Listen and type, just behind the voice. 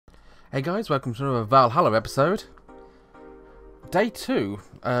Hey guys, welcome to another Valhalla episode. Day 2,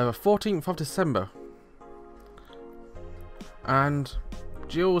 14th of December. And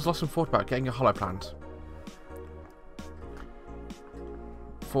Jill's lost some thought about getting a hollow plant.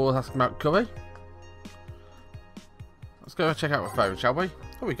 Before asking about Curry. Let's go check out the phone, shall we?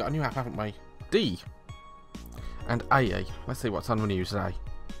 Oh, we've got a new app, haven't we? D. And AA. Let's see what's on the news today.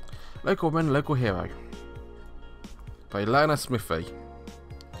 Local woman, local hero. By Lana Smithy.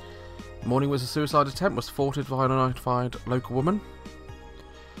 Morning was a suicide attempt was thwarted by an unidentified local woman.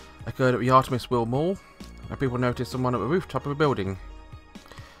 Occurred at the Artemis Wheel Mall, and people noticed someone at the rooftop of a building.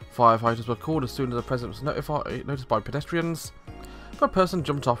 Firefighters were called as soon as the presence was noticed by pedestrians, but a person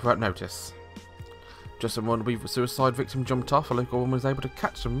jumped off without notice. Just as one suicide victim jumped off, a local woman was able to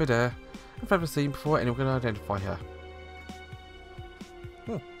catch them mid-air and fled the scene before anyone could identify her.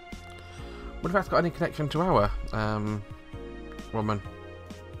 Wonder if that's got any connection to our woman.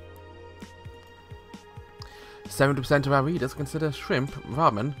 70% of our readers consider shrimp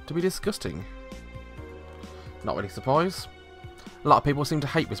ramen to be disgusting. Not really surprised. A lot of people seem to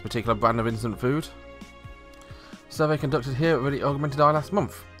hate this particular brand of instant food. Survey conducted here at the Augmented Eye last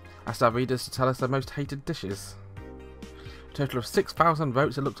month asked our readers to tell us their most hated dishes. A total of 6,000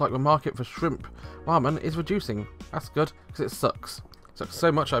 votes. It looks like the market for shrimp ramen is reducing. That's good, because it sucks. It sucks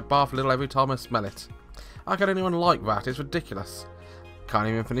so much I barf a little every time I smell it. How can anyone like that? It's ridiculous. Can't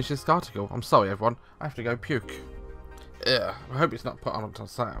even finish this article. I'm sorry everyone, I have to go puke. Ugh, I hope it's not put on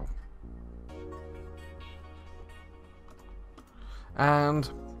sale. And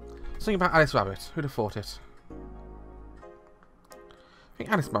something about Alice Rabbit. Who'd have thought it? I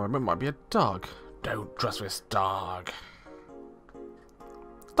think Alice Rabbit might be a dog. Don't trust this dog.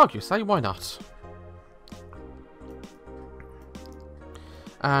 Dog, you say? Why not?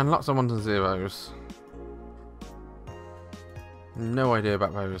 And lots of ones and zeros. No idea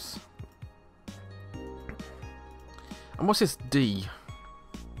about those. And what's this D?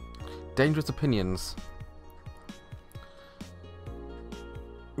 Dangerous opinions.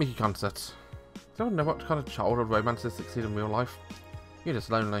 Mickey concert. Does anyone know what kind of childhood romances succeed in real life? You're just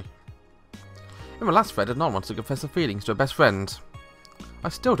lonely. In the last thread, a non wants to confess her feelings to her best friend. I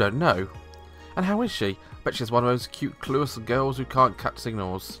still don't know. And how is she? Bet she's one of those cute, clueless girls who can't catch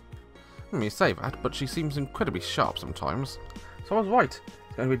signals. You say that, but she seems incredibly sharp sometimes. So I was right.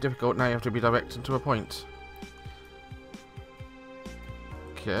 It's going to be difficult now. You have to be direct and to a point.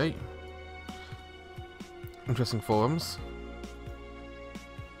 Okay. Interesting forums.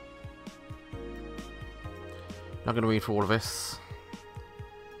 Not going to read through all of this.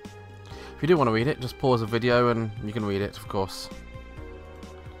 If you do want to read it, just pause the video and you can read it, of course.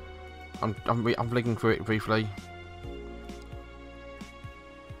 I'm flicking through it briefly.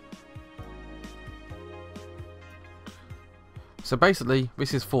 So basically,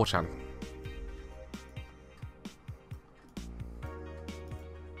 this is 4chan.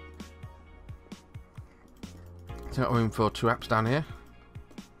 So got room for 2 apps down here.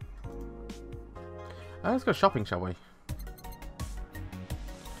 Let's go shopping, shall we?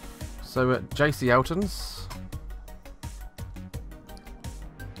 So at JC Elton's.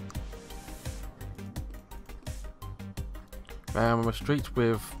 On the street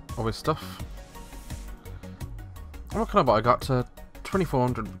with all this stuff. What can I buy? I got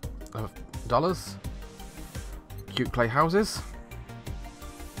 $2,400. Cute clay houses.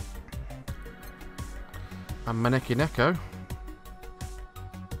 A Maneki Neko.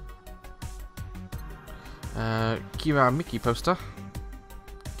 Kira Mickey poster.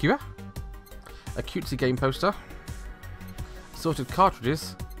 Kira? A cutesy game poster. Sorted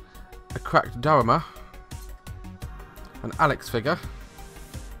cartridges. A cracked Dharma. An Alex figure.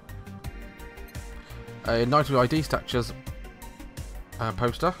 A Knightly ID statues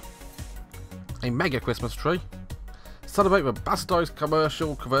poster. A mega Christmas tree. Celebrate the bastardized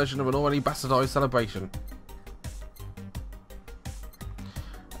commercial version of an already bastardized celebration.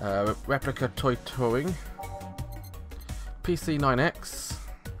 Replica toy touring. PC 9X.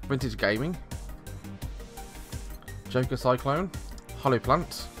 Vintage gaming. Joker Cyclone. Hollow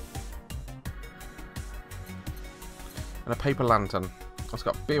plant. And a paper lantern. It's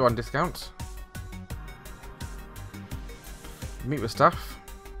got beer on discount. Meet with staff.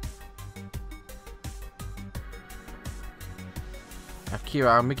 A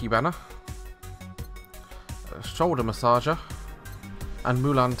Kira Mickey banner. A shoulder massager. And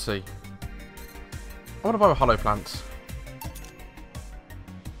Mulan tea. I want to buy a hollow plant.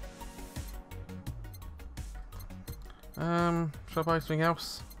 Should I buy something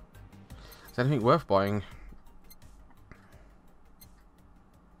else? Is there anything worth buying?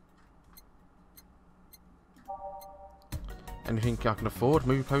 Anything I can afford?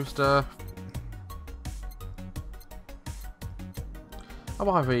 Movie poster.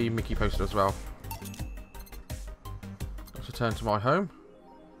 I'll have a Mickey poster as well. Let's return to my home.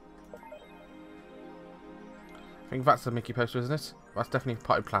 I think that's a Mickey poster, isn't it? That's definitely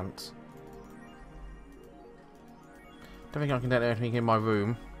potted plants. Don't think I can get anything in my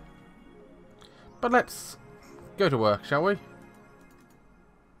room. But let's go to work, shall we?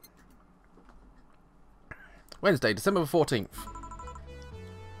 Wednesday, December the 14th.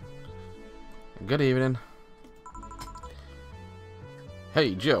 Good evening.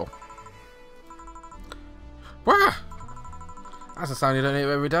 Hey, Jill. Wah! That's a sound you don't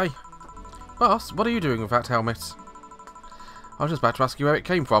hear every day. Boss, what are you doing with that helmet? I was just about to ask you where it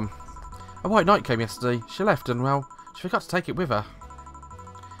came from. A white knight came yesterday. She left and, well, she forgot to take it with her.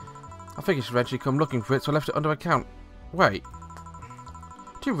 I figured she'd eventually come looking for it, so I left it under account. Wait.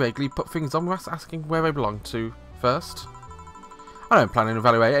 Do you regularly put things on without asking where they belong to first? I don't plan to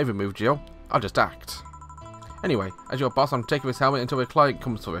evaluate every move, Jill. I'll just act. Anyway, as your boss, I'm taking this helmet until a client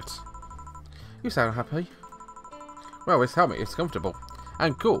comes for it. You sound happy. Well, this helmet is comfortable.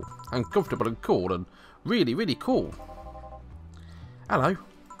 And cool. And comfortable and cool. And really, really cool. Hello.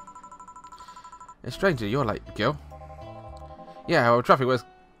 It's strange that you're late, Gil. Yeah, well, traffic was...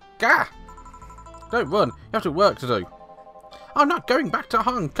 Gah! Don't run. You have to work to do. I'm not going back to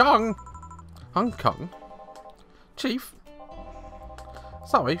Hong Kong. Hong Kong? Chief?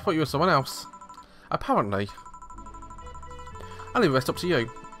 Sorry, thought you were someone else. Apparently. I'll leave the rest up to you.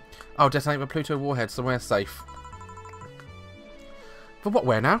 I'll detonate the Pluto warhead somewhere safe. But what,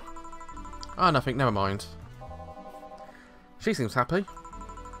 where now? Ah, nothing, never mind. She seems happy.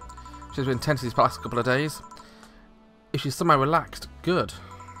 She's been tense these past couple of days. If she's somehow relaxed, good.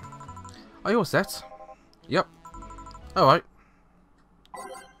 Are you all set? Yep. Alright.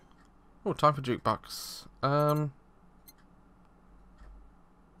 Oh, time for jukebox.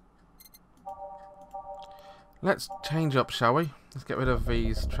 Let's change up, shall we? Let's get rid of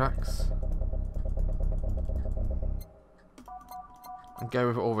these tracks. And go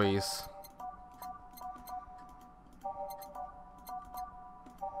with all these.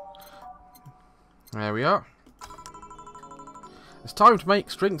 There we are. It's time to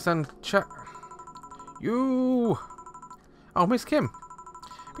make drinks and chat. You! Oh, Miss Kim.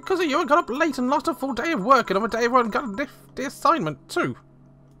 Because of you, I got up late and lost a full day of work, and on a day everyone got a nifty assignment too.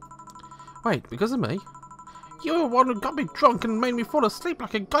 Wait, because of me? You were the one who got me drunk and made me fall asleep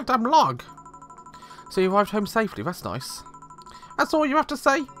like a goddamn log. So you arrived home safely, that's nice. That's all you have to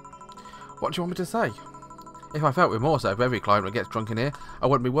say? What do you want me to say? If I felt remorse over every client that gets drunk in here, I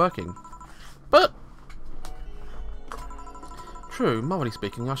wouldn't be working. But... True, morally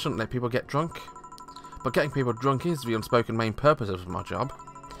speaking, I shouldn't let people get drunk. But getting people drunk is the unspoken main purpose of my job.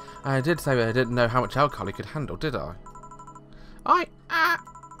 I did say that I didn't know how much alcohol he could handle, did I?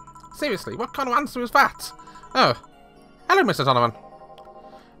 Seriously, what kind of answer is that? Oh, hello, Mr. Donovan.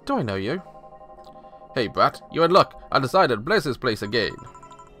 Do I know you? Hey, Brat, you in luck. I decided to bless this place again.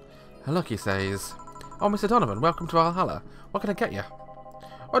 Look, he says. Oh, Mr. Donovan, welcome to Valhalla. What can I get you?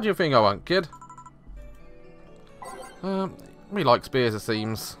 What do you think I want, kid? He likes beers, it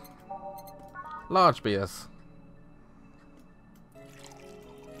seems. Large beers.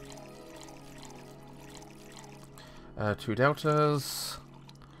 Two deltas.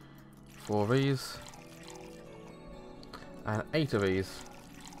 4 of these. And 8 of these.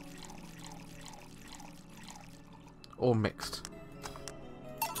 All mixed.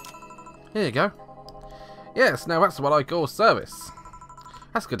 Here you go. Yes, now that's what I call service.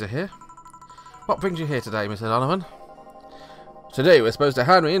 That's good to hear. What brings you here today, Mr. Donovan? Today we're supposed to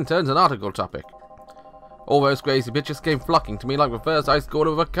hand me interns an article topic. All those crazy bitches came flocking to me like the first I scored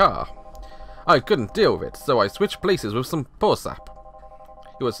with a car. I couldn't deal with it, so I switched places with some poor sap.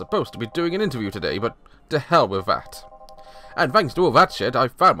 He was supposed to be doing an interview today, but to hell with that. And thanks to all that shit, I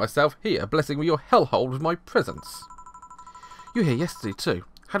found myself here, blessing your hellhole with my presence. You were here yesterday too.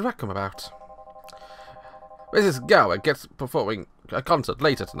 How did that come about? Mrs. Gower gets performing a concert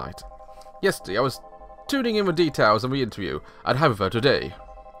later tonight. Yesterday I was tuning in the details of the interview I'd have with her today.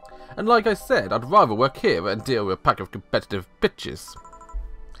 And like I said, I'd rather work here than deal with a pack of competitive bitches.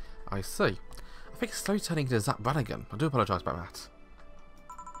 I see. I think it's slowly turning into Zap Brannigan. I do apologise about that.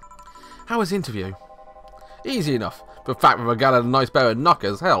 How was the interview? Easy enough. The fact that a gal and a nice pair of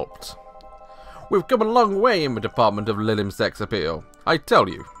knockers helped. We've come a long way in the department of Lilim sex appeal, I tell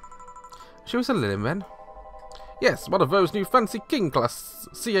you. She was a Lilim then? Yes, one of those new fancy King class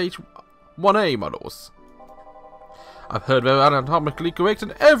CH-1A models. I've heard they're anatomically correct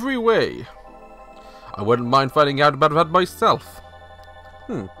in every way. I wouldn't mind finding out about that myself.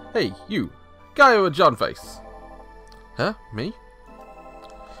 Hey, you. Guy with a John face. Huh? Me?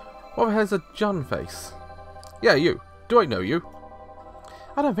 What the hell's a John face? Yeah, you. Do I know you?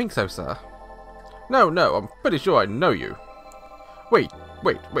 I don't think so, sir. No, I'm pretty sure I know you. Wait.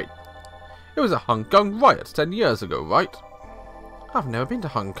 It was a Hong Kong riot 10 years ago, right? I've never been to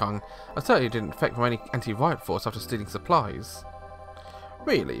Hong Kong. I certainly didn't defect from any anti-riot force after stealing supplies.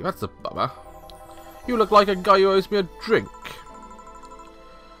 Really? That's a bummer. You look like a guy who owes me a drink.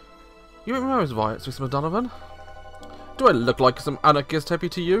 You remember those riots, Mr. Donovan? Do I look like some anarchist happy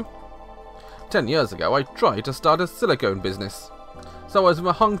to you? 10 years ago, I tried to start a silicone business. So I was in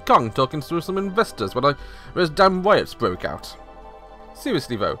Hong Kong talking to some investors when those damn riots broke out.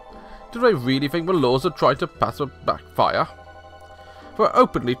 Seriously though, did I really think the laws are trying to pass would backfire? We're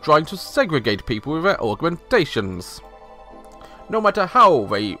openly trying to segregate people with their augmentations. No matter how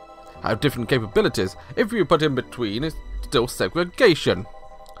they have different capabilities, if you put in between, it's still segregation.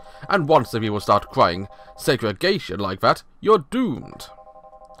 And once the people start crying segregation like that, you're doomed.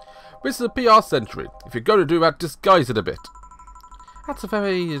 This is a PR century. If you're going to do that, disguise it a bit. That's a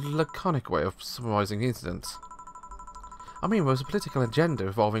very laconic way of summarising the incident. I mean, there was a political agenda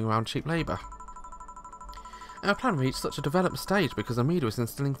revolving around cheap labour. Our plan reached such a developed stage because the media was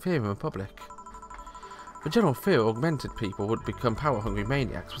instilling fear in the public. The general fear augmented people would become power-hungry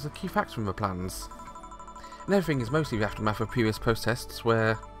maniacs was a key factor in the plans. And everything is mostly the aftermath of previous protests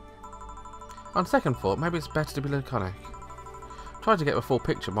where... On second thought, maybe it's better to be laconic. Trying to get the full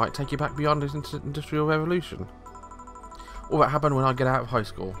picture might take you back beyond the Industrial Revolution. All that happened when I get out of high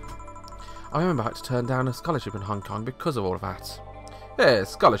school. I remember I had to turn down a scholarship in Hong Kong because of all of that. Yeah,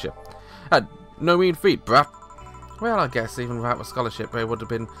 scholarship. Had no mean feat, brat. Well, I guess even without a scholarship there would have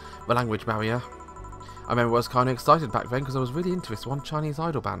been the language barrier. I remember I was kind of excited back then because I was really into this one Chinese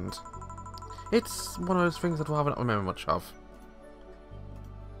idol band. It's one of those things I'd rather not remember much of.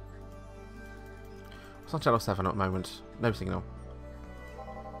 It's on channel 7 at the moment. No signal.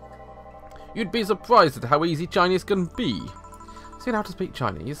 You'd be surprised at how easy Chinese can be. See how to speak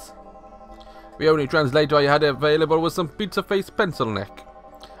Chinese? The only translator I had available was some pizza-faced pencil neck,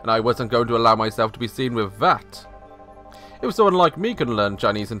 and I wasn't going to allow myself to be seen with that. If someone like me can learn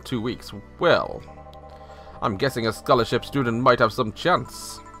Chinese in 2 weeks, well, I'm guessing a scholarship student might have some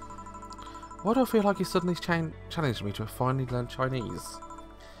chance. Why do I feel like you suddenly challenged me to finally learn Chinese?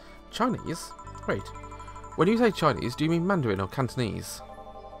 Chinese? Wait, when you say Chinese, do you mean Mandarin or Cantonese?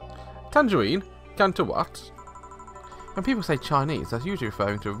 Tangerine? Canto what? When people say Chinese, they're usually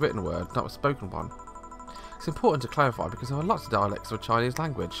referring to a written word, not a spoken one. It's important to clarify because there are lots of dialects of the Chinese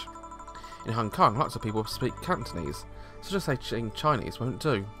language. In Hong Kong, lots of people speak Cantonese, so just saying Chinese won't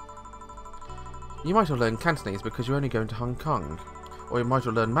do. You might have learned Cantonese because you're only going to Hong Kong, or you might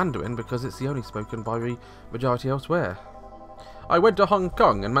have learned Mandarin because it's the only spoken by the majority elsewhere. I went to Hong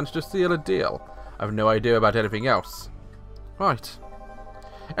Kong and managed to seal a deal. I have no idea about anything else. Right.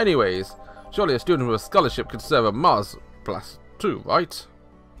 Anyways, surely a student with a scholarship could serve a Mars blast too, right?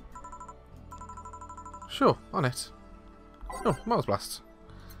 Sure, on it. Oh, Mars blast.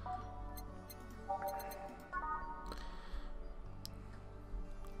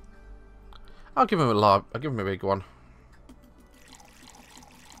 I'll give him a big one.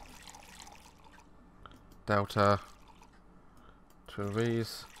 Delta. Two of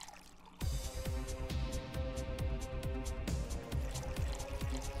these.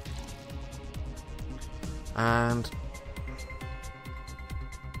 And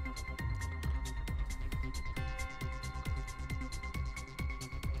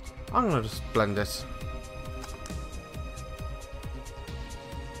I'm gonna just blend it.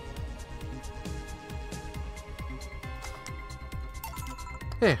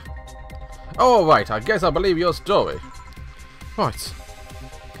 Here. Oh, right, I guess I believe your story. Right.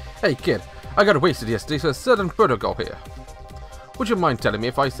 Hey, kid, I got wasted yesterday, so there's a certain protocol here. Would you mind telling me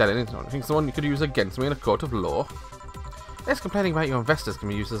if I said anything someone you could use against me in a court of law? Yes, complaining about your investors can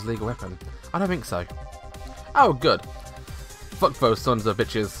be used as a legal weapon. I don't think so. Oh, good. Fuck those sons of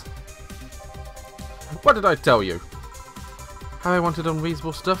bitches. What did I tell you? How I wanted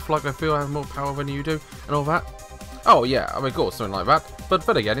unreasonable stuff, like I feel I have more power than you do, and all that? Oh yeah, I recall something like that, but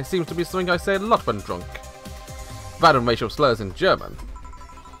then again, it seems to be something I say a lot when drunk. That and racial slurs in German.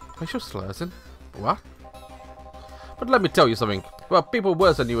 Racial slurs in? What? But let me tell you something. Well, people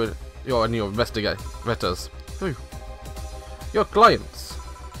worse than you and your investigators. Who? Your clients.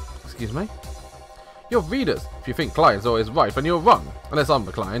 Excuse me? Your readers. If you think clients are always right, then you're wrong. Unless I'm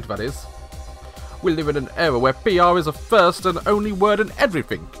the client, that is. We live in an era where PR is the first and only word in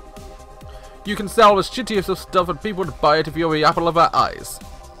everything. You can sell the shittiest of stuff and people would buy it if you're the apple of their eyes.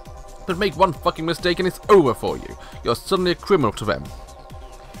 But make one fucking mistake and it's over for you. You're suddenly a criminal to them.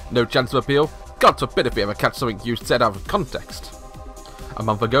 No chance of appeal? God forbid if we ever catch something you said out of context. A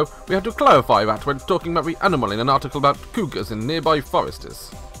month ago, we had to clarify that when talking about the animal in an article about cougars in nearby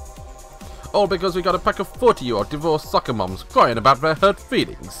forests. All because we got a pack of 40-year-old divorced soccer moms crying about their hurt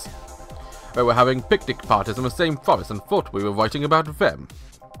feelings. They were having picnic parties in the same forest and thought we were writing about them.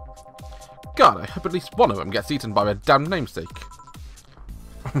 God, I hope at least one of them gets eaten by their damn namesake.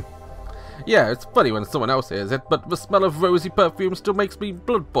 Yeah, it's funny when someone else hears it, but the smell of rosy perfume still makes me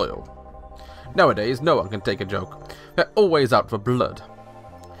blood boil. Nowadays, no one can take a joke. They're always out for blood.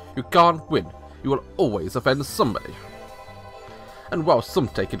 You can't win. You will always offend somebody. And while some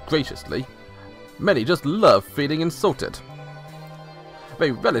take it graciously, many just love feeling insulted.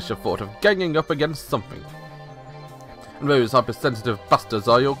 They relish the thought of ganging up against something. And those hypersensitive bastards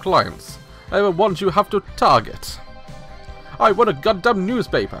are your clients. They're the ones you have to target. I want a goddamn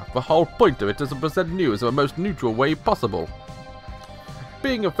newspaper. The whole point of it is to present news in the most neutral way possible.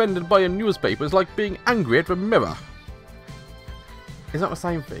 Being offended by a newspaper is like being angry at the mirror. Is that the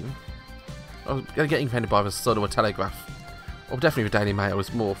same thing? I was getting offended by the Sun or a Telegraph. Or definitely the Daily Mail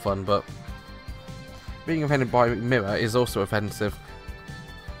is more fun, but being offended by a mirror is also offensive.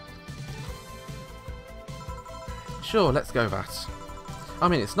 Sure, let's go with that. I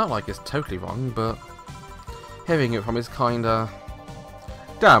mean, it's not like it's totally wrong, but hearing it from is kinda...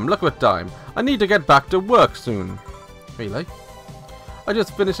 Damn, look at the time. I need to get back to work soon. Really? I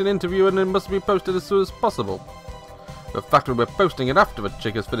just finished an interview and it must be posted as soon as possible. The fact that we're posting it after the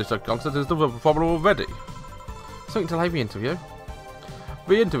chick has finished her concert is the problem already. Something to delay the interview?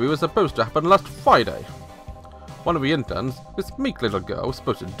 The interview was supposed to happen last Friday. One of the interns, this meek little girl, was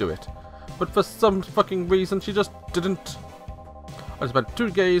supposed to do it. But for some fucking reason she just didn't. I spent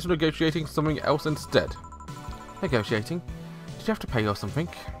 2 days negotiating something else instead. Negotiating? Did you have to pay or something?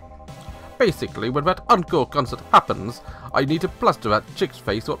 Basically, when that encore concert happens, I need to plaster that chick's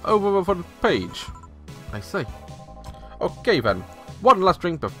face all over the front page. I see. Okay then, one last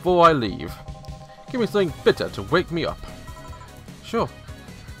drink before I leave. Give me something bitter to wake me up. Sure.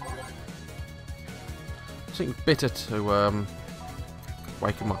 Something bitter to,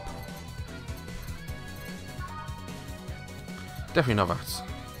 wake him up. Definitely not that.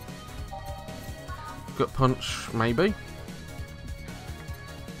 Gut punch, maybe.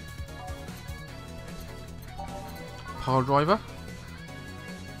 Pile driver.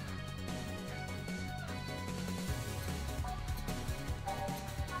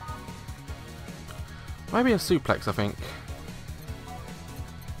 Maybe a suplex, I think.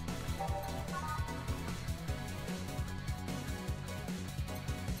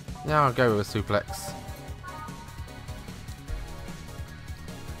 Yeah, I'll go with a suplex.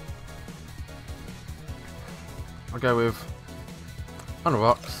 I'll go with on the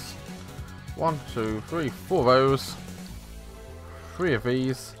rocks. 1, 2, 3, 4 of those. 3 of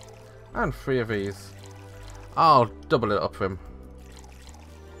these. And 3 of these. I'll double it up for him.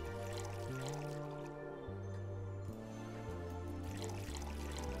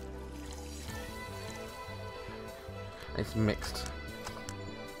 It's mixed.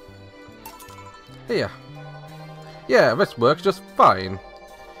 Here. Yeah, this works just fine.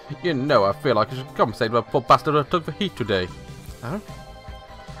 You know, I feel like I should compensate the poor bastard who took the heat today. Oh?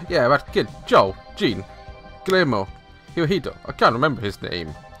 Yeah, that kid, Joel, Gene, Guillermo, Hirohito, I can't remember his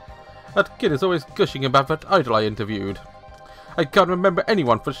name. That kid is always gushing about that idol I interviewed. I can't remember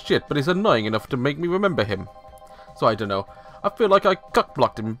anyone for shit, but he's annoying enough to make me remember him. So I don't know, I feel like I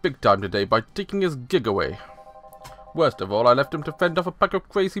cock-blocked him big time today by taking his gig away. Worst of all, I left him to fend off a pack of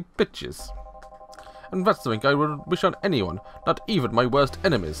crazy bitches. And that's something I would wish on anyone, not even my worst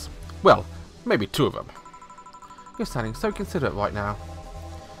enemies. Well, maybe 2 of them. You're sounding so considerate right now.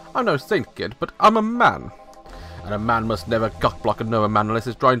 I'm no saint, kid, but I'm a man. And a man must never cockblock another man unless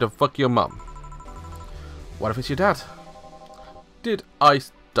he's trying to fuck your mum. What if it's your dad? Did I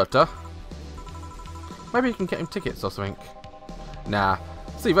stutter? Maybe you can get him tickets or something. Nah,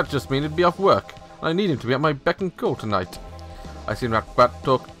 see, that just means he'd be off work. And I need him to be at my beck and call tonight. I seen that brat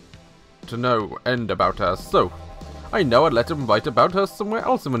talk to no end about her, so I know I'd let him write about her somewhere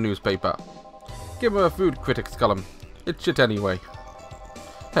else in the newspaper. Give her a food critics column. It's shit anyway.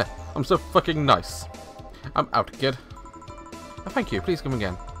 Heh, I'm so fucking nice. I'm out, kid. Oh, thank you, please come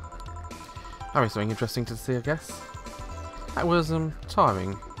again. That was something interesting to see, I guess. That was,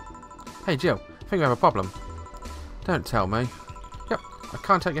 tiring. Hey, Jill, I think we have a problem. Don't tell me. Yep, I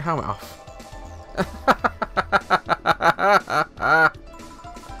can't take your helmet off.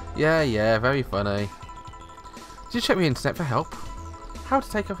 Yeah, very funny. Did you check the internet for help? How to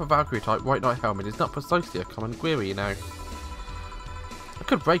take off a Valkyrie-type White Knight helmet is not precisely a common query, you know. I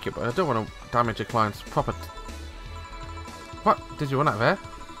could break it, but I don't want to damage a client's property. What? Did you run out there?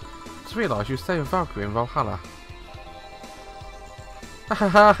 Just realised you saved Valkyrie in Valhalla. Ha ha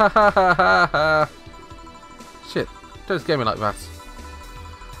ha ha ha ha ha. Shit, don't scare me like that.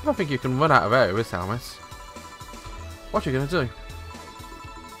 I don't think you can run out of air with this helmet. What are you going to do?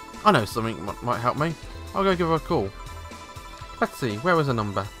 I know something might help me. I'll go give her a call. Let's see, where was the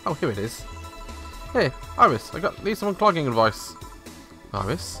number? Oh, here it is. Here, Iris, I need some unclogging advice.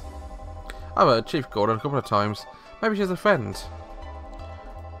 Iris? I've heard Chief called her a couple of times. Maybe she's a friend.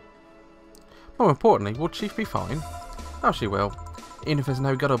 More importantly, will Chief be fine? Oh, she will. Even if there's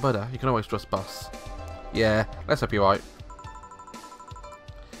no god or Buddha, you can always trust Boss. Yeah, let's hope you're right.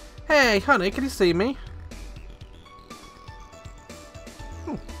 Hey, honey, can you see me?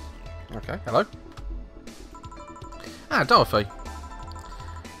 Okay, hello. Ah, Dorothy.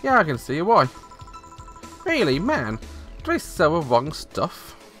 Yeah, I can see you. Why? Really, man? Do they sell the wrong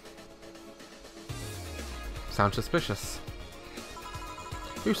stuff? Sounds suspicious.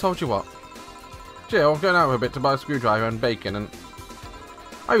 Who sold you what? Jill, I'm going out for a bit to buy a screwdriver and bacon and...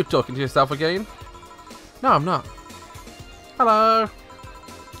 Are you talking to yourself again? No, I'm not. Hello.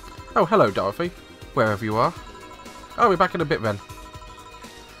 Oh, hello, Dorothy. Wherever you are. I'll be back in a bit then.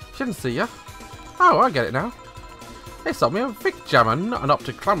 Shouldn't see ya. Oh, I get it now. They sold me a Vic jammer, not an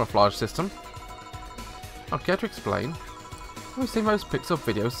optic camouflage system. I'll care to explain. Have you seen those pics or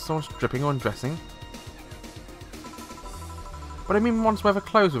videos of someone stripping or undressing? What do you mean one's wear the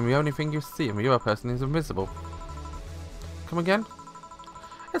clothes when the only thing you see and the other person is invisible? Come again?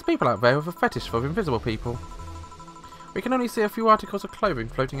 There's people out there with a fetish for invisible people. We can only see a few articles of clothing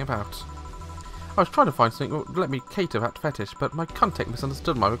floating about. I was trying to find something that would let me cater that fetish, but my contact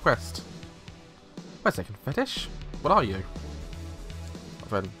misunderstood my request. Wait a second, fetish? What are you?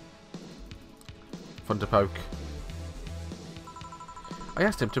 Then, fun to poke. I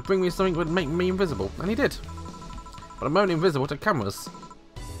asked him to bring me something that would make me invisible, and he did. But I'm only invisible to cameras.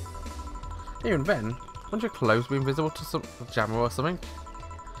 Even then, wouldn't your clothes be invisible to some jammer or something?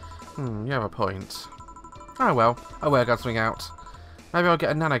 You have a point. Oh well, I'll work something out. Maybe I'll get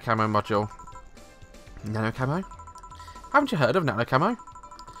a nano camo module. Nano camo? Haven't you heard of nano camo?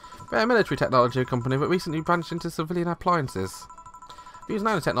 They're a military technology company that recently branched into civilian appliances. They use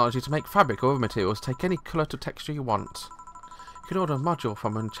nanotechnology to make fabric or other materials take any colour to texture you want. You can order a module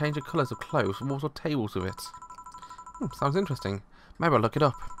from them and change the colours of clothes, walls or tables with it. Sounds interesting. Maybe I'll look it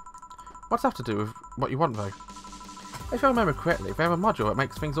up. What's that to do with what you want though? If I remember correctly, they have a module that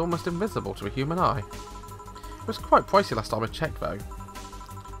makes things almost invisible to a human eye. It was quite pricey last time I checked though.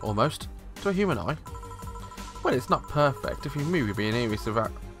 Almost. To a human eye. Well, it's not perfect. If you move, you'll be an iris of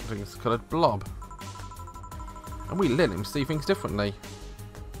that thing's coloured blob. And we Lilims see things differently.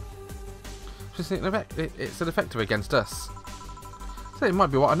 It's an effective against us. So it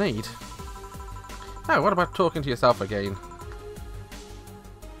might be what I need. Oh, what about talking to yourself again?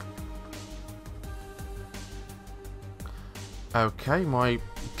 Okay, my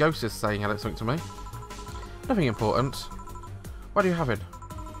ghost is saying hello something to me. Nothing important. What are you having?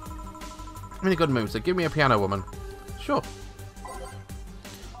 I'm in a good mood, so give me a piano woman. Sure.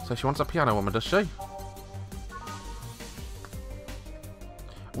 So she wants a piano woman, does she?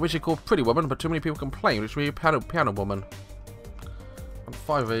 Which is called Pretty Woman, but too many people complain, which would be a piano woman. And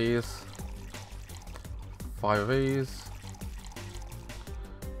 5 of these. 5 of these.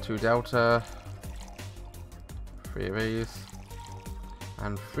 2 Delta. 3 of these.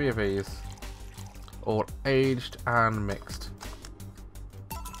 And 3 of these. All aged and mixed.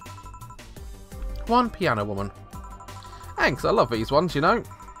 1 piano woman. Thanks, I love these ones, you know.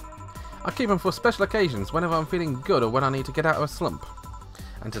 I keep them for special occasions, whenever I'm feeling good or when I need to get out of a slump.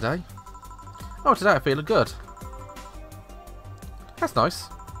 And today? Oh, today I feel good. That's nice.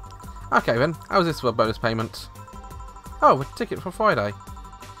 Okay then, how's this for a bonus payment? Oh, a ticket for Friday.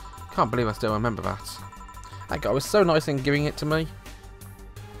 Can't believe I still remember that. That guy was so nice in giving it to me.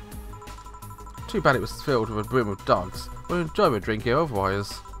 Too bad it was filled with a brim of dogs. We'll enjoy a drink here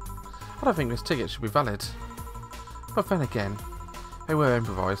otherwise. I don't think this ticket should be valid. But then again, they were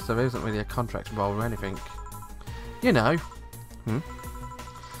improvised, so there isn't really a contract involved or anything. You know.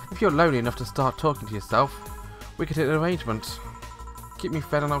 If you're lonely enough to start talking to yourself, we could hit an arrangement. Keep me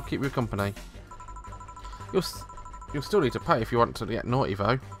fed and I'll keep you company. You'll still need to pay if you want to get naughty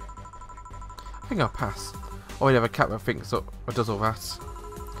though. I think I'll pass. Or we have a cat that thinks or does all that.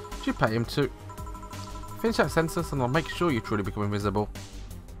 Should you pay him to finish that census and I'll make sure you truly become invisible.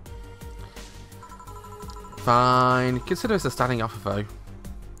 Fine. Consider this a standing offer though.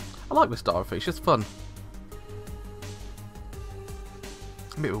 I like this Dorothy, she's fun.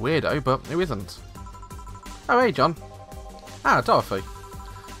 A bit of a weirdo, but who isn't? Oh hey John. Ah, Dorothy.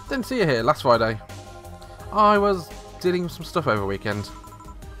 Didn't see you here last Friday. I was dealing with some stuff over the weekend.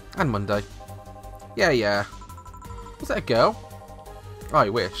 And Monday. Yeah, yeah. Is that a girl? I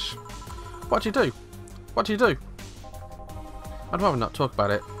wish. What do you do? What do you do? I'd rather not talk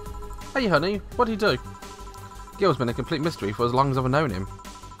about it. Hey honey, what do you do? Gil's been a complete mystery for as long as I've known him.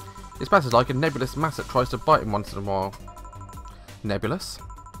 His past is like a nebulous mass that tries to bite him once in a while. Nebulous?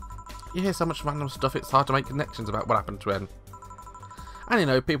 You hear so much random stuff it's hard to make connections about what happened to him. And you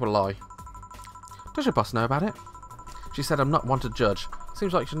know, people lie. Does your boss know about it? She said I'm not one to judge.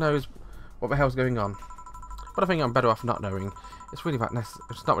 Seems like she knows what the hell's going on. But I think I'm better off not knowing. It's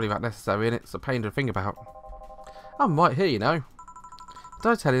not really that necessary, and it's a pain to think about. I'm right here, you know. Did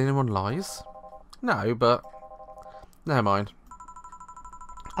I tell anyone lies? No, but never mind.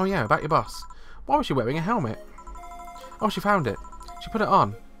 Oh yeah, about your boss. Why was she wearing a helmet? Oh, she found it. She put it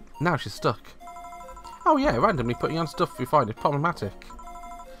on. Now she's stuck. Oh yeah, randomly putting on stuff we find is problematic.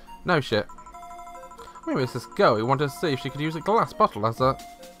 No shit. Maybe it's this girl who wanted to see if she could use a glass bottle as a...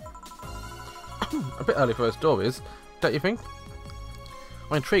 a bit early for her stories, don't you think?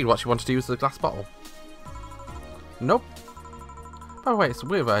 I'm intrigued what she wanted to use as a glass bottle. Nope. By the way, it's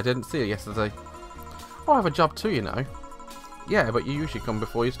weird that I didn't see her yesterday. Oh, I have a job too, you know. Yeah, but you usually come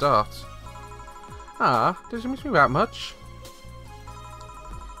before you start. Ah, did you miss me that much?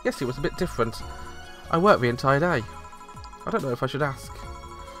 Yes, it was a bit different. I worked the entire day. I don't know if I should ask.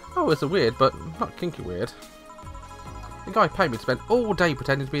 Oh, it's a weird, but not kinky weird. The guy paid me to spend all day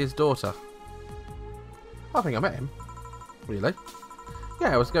pretending to be his daughter. I think I met him. Really?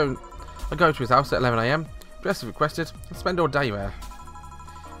 Yeah, I go to his house at 11 AM, dress as requested, and spend all day there.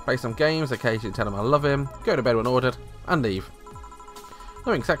 Play some games, occasionally tell him I love him, go to bed when ordered, and leave.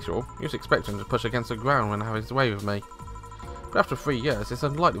 Nothing sexual, you just expect him to push against the ground when having his way with me. But after 3 years, it's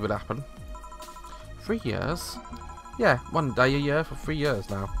unlikely it would happen. 3 years? Yeah, 1 day a year for 3 years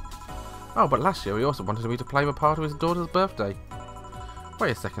now. Oh, but last year he also wanted me to play a part of his daughter's birthday.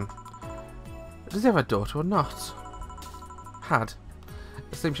 Wait a second. Does he have a daughter or not? Had.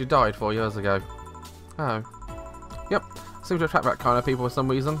 It seems she died 4 years ago. Oh. Yep, seems to attract that kind of people for some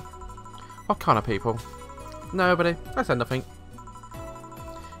reason. What kind of people? Nobody. I said nothing.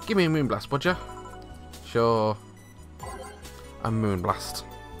 Give me a moonblast, would ya? Sure. A moonblast.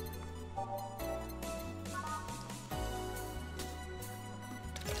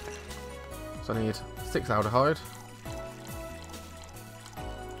 So I need 6 aldehyde,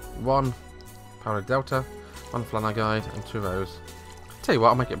 1 powdered delta, 1 flanagide, and 2 rose. Tell you what,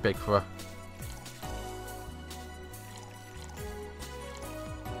 I'll make it big for her.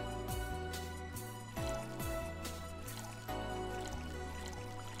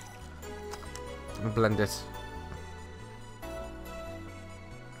 And blend it.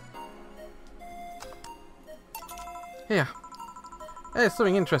 Here. There's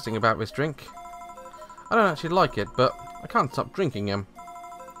something interesting about this drink. I don't actually like it, but I can't stop drinking him.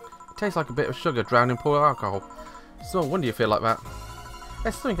 It tastes like a bit of sugar drowned in poor alcohol. So no wonder you feel like that.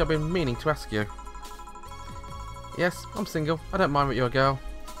 There's something I've been meaning to ask you. Yes, I'm single. I don't mind that you're a girl.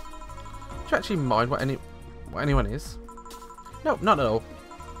 Do you actually mind what anyone is? No, not at all.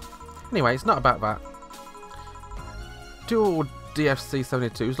 Anyway, it's not about that. Do all DFC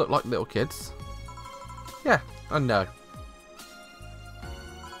 72s look like little kids? Yeah, I know.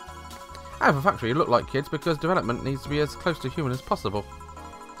 Out of a factory, you look like kids because development needs to be as close to human as possible.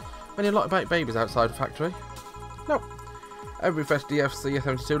 When you lot about babies outside a factory? Nope. Every fresh DFC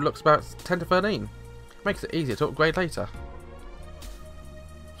 72 looks about 10 to 13. Makes it easier to upgrade later.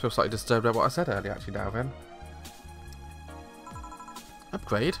 Feel slightly disturbed by what I said earlier actually now then.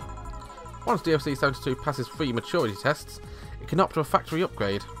 Upgrade? Once DFC 72 passes 3 maturity tests, it can opt for a factory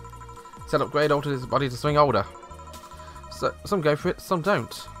upgrade. Said upgrade alters its body to swing older. So some go for it, some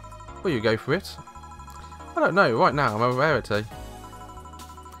don't. Will you go for it? I don't know, right now I'm a rarity.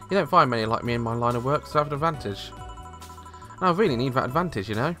 You don't find many like me in my line of work, so I have an advantage. And I really need that advantage,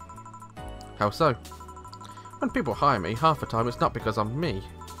 you know. How so? When people hire me, half the time it's not because I'm me.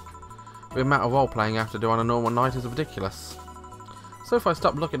 The amount of role playing I have to do on a normal night is ridiculous. So if I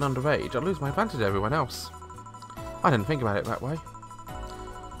stop looking underage, I'll lose my advantage to everyone else. I didn't think about it that way.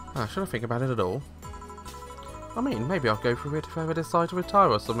 Should I think about it at all? I mean, maybe I'll go for it if I ever decide to retire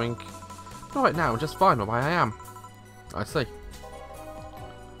or something. But right now, I'm just fine the way I am. I see.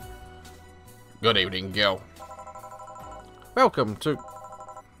 Good evening, Gil. Welcome to...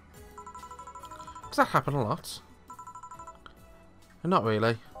 Does that happen a lot? Not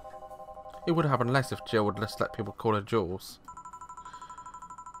really. It would happen less if Jill would just let people call her Jules.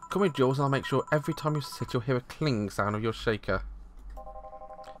 Call me Jules and I'll make sure every time you sit you'll hear a cling sound of your shaker.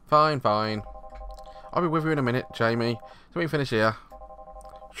 Fine, fine. I'll be with you in a minute, Jamie. Let me finish here.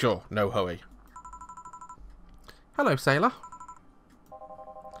 Sure, no hurry. Hello, sailor.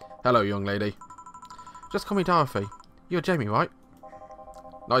 Hello, young lady. Just call me Dorothy. You're Jamie, right?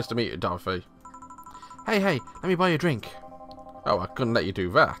 Nice to meet you, Dorothy. Hey, let me buy you a drink. Oh, I couldn't let you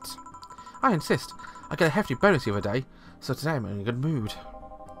do that. I insist. I get a hefty bonus the other day, so today I'm in a good mood.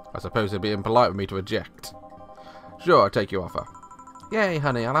 I suppose it'd be impolite of me to reject. Sure, I'll take your offer. Yay,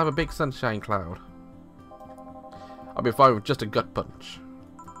 honey, I'll have a big sunshine cloud. I'll be fine with just a gut punch.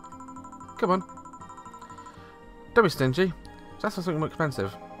 Come on. Don't be stingy. That's not something more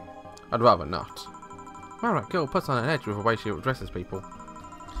expensive. I'd rather not. Alright, girl puts on an edge with the way she addresses people.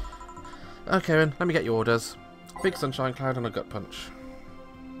 Okay then, let me get your orders. Big sunshine cloud and a gut punch.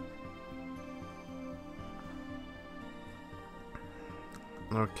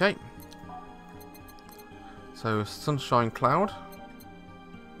 Okay. So, sunshine cloud.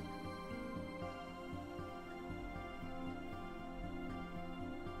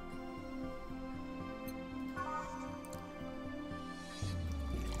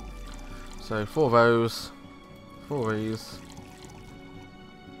 So 4 of those, 4 of these,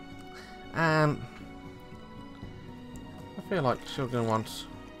 and I feel like she's going to want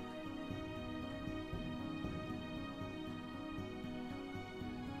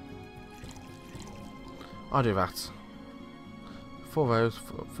I'll do that. 4 of those,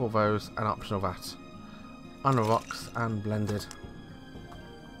 4 of those, and optional that. On the rocks and blended.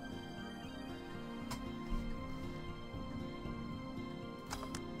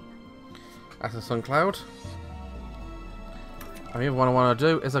 That's a sun cloud. And the other one I want to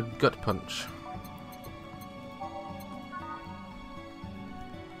do is a gut punch.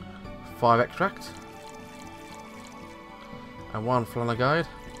 5 extract. And 1 flannel guide.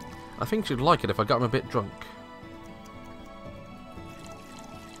 I think she'd like it if I got him a bit drunk.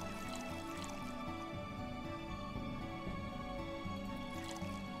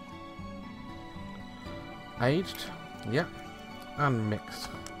 Aged. Yep. And mixed.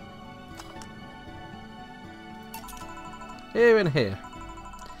 Here and here.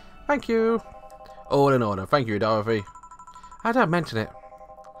 Thank you. All in order. Thank you, Dorothy. I don't mention it.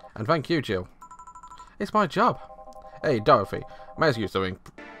 And thank you, Jill. It's my job. Hey, Dorothy. May I ask you something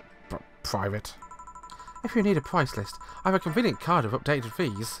private? If you need a price list, I have a convenient card of updated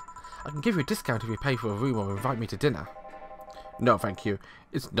fees. I can give you a discount if you pay for a room or invite me to dinner. No, thank you.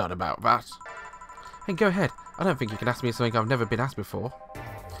 It's not about that. Hey, go ahead. I don't think you can ask me something I've never been asked before.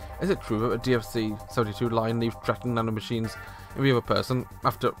 Is it true that a DFC-72 line leaves tracking nanomachines in the other person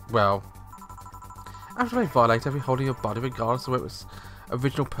after they violate every hole in your body regardless of its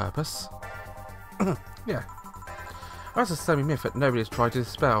original purpose? Yeah. That's a semi-myth that nobody has tried to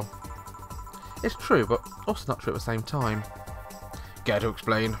dispel. It's true, but also not true at the same time. Care to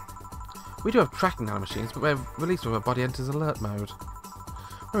explain? We do have tracking nanomachines, but they're released when the body enters alert mode.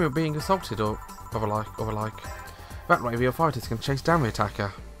 When we're being assaulted or the like. That way the authorities can chase down the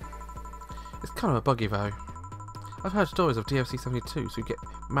attacker. It's kind of a buggy though. I've heard stories of DFC-72s who get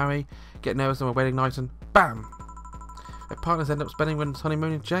married, get nervous on a wedding night and BAM! Their partners end up spending their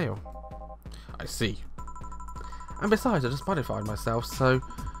honeymoon in jail. I see. And besides, I just modified myself so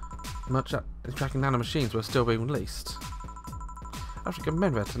much that the tracking nanomachines were still being released. I should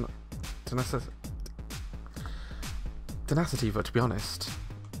commend their tenacity, but to be honest.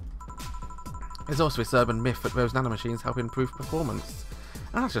 There's also this urban myth that those nanomachines help improve performance.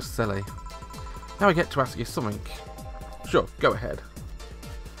 And that's just silly. Now I get to ask you something. Sure, go ahead.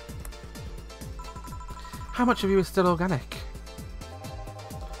 How much of you is still organic?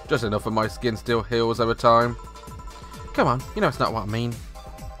 Just enough that my skin still heals over time. Come on, you know it's not what I mean.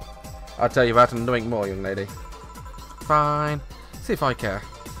 I'll tell you that and nothing more, young lady. Fine. See if I care.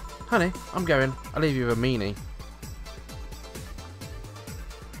 Honey, I'm going. I'll leave you with a meanie.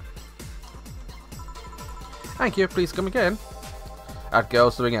 Thank you, please come again. That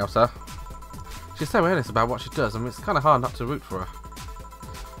girl's doing else, huh? She's so earnest about what she does, and it's kind of hard not to root for her.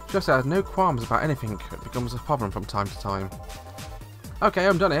 She also has no qualms about anything that becomes a problem from time to time. Okay,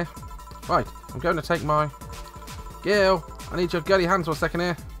 I'm done here. Right, I'm going to take my... Gil, I need your girly hands for a second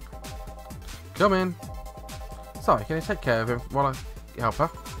here. Come in. Sorry, can you take care of him while I help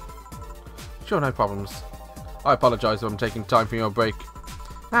her? Sure, no problems. I apologise if I'm taking time for your break.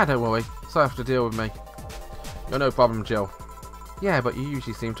 Nah, don't worry. So you have to deal with me. You're no problem, Jill. Yeah, but you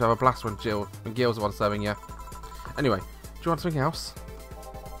usually seem to have a blast when Gil's the one serving you. Anyway, do you want something else?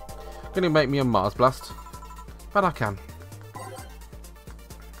 Can you make me a Mars blast? But I can.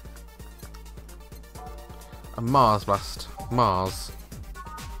 A Mars blast. Mars.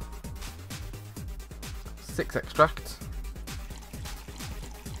 6 extract.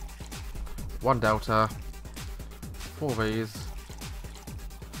 1 delta. 4 of these.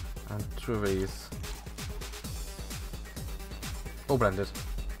 And 2 of these. All blended.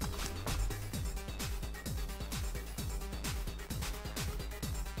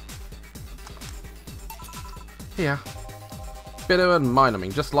 Here. Bitter and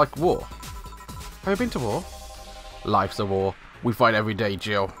mind-numbing, just like war. Have you been to war? Life's a war. We fight every day,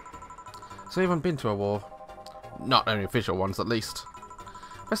 Jill. So you haven't been to a war? Not any official ones, at least.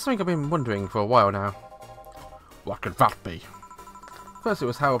 There's something I've been wondering for a while now. What could that be? First it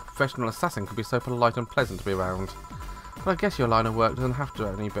was how a professional assassin could be so polite and pleasant to be around. But I guess your line of work doesn't have to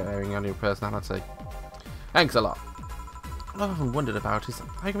have any bearing on your personality. Thanks a lot. What I've often wondered about is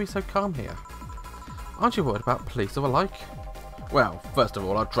how you can be so calm here. Aren't you worried about police or the like? Well, first of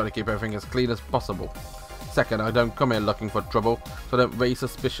all, I'll try to keep everything as clean as possible. Second, I don't come here looking for trouble, so I don't raise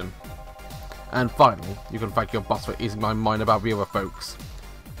suspicion. And finally, you can thank your boss for easing my mind about the other folks.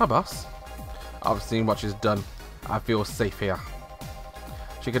 My boss? I've seen what she's done. I feel safe here.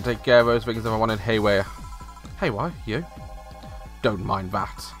 She can take care of those things if I wanted haywire. Haywire? You? Don't mind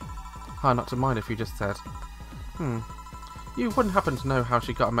that. Hard not to mind if you just said. You wouldn't happen to know how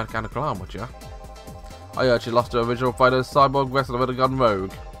she got a mechanical arm, would you? I heard she lost her original fighter's cyborg wrestler and gone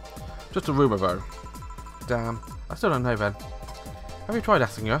rogue. Just a rumour though. Damn, I still don't know then. Have you tried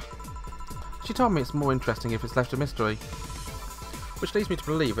asking her? She told me it's more interesting if it's left a mystery. Which leads me to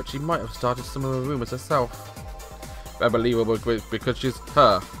believe that she might have started some of the rumours herself. Unbelievable because she's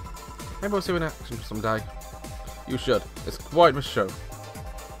her. Maybe we'll see her in action someday. You should. It's quite the show.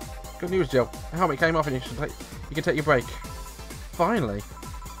 Good news, Jill. The helmet came off and you can take your break. Finally.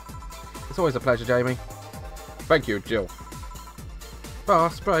 It's always a pleasure, Jamie. Thank you, Jill.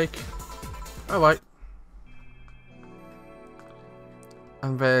 Fast break. Alright.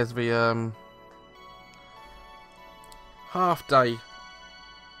 And there's the half-day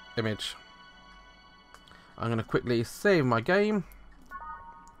image. I'm going to quickly save my game.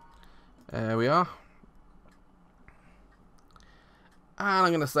 There we are. And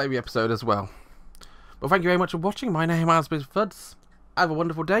I'm going to save the episode as well. Well, thank you very much for watching. My name has been Fuds. Have a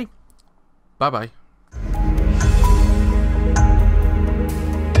wonderful day. Bye-bye.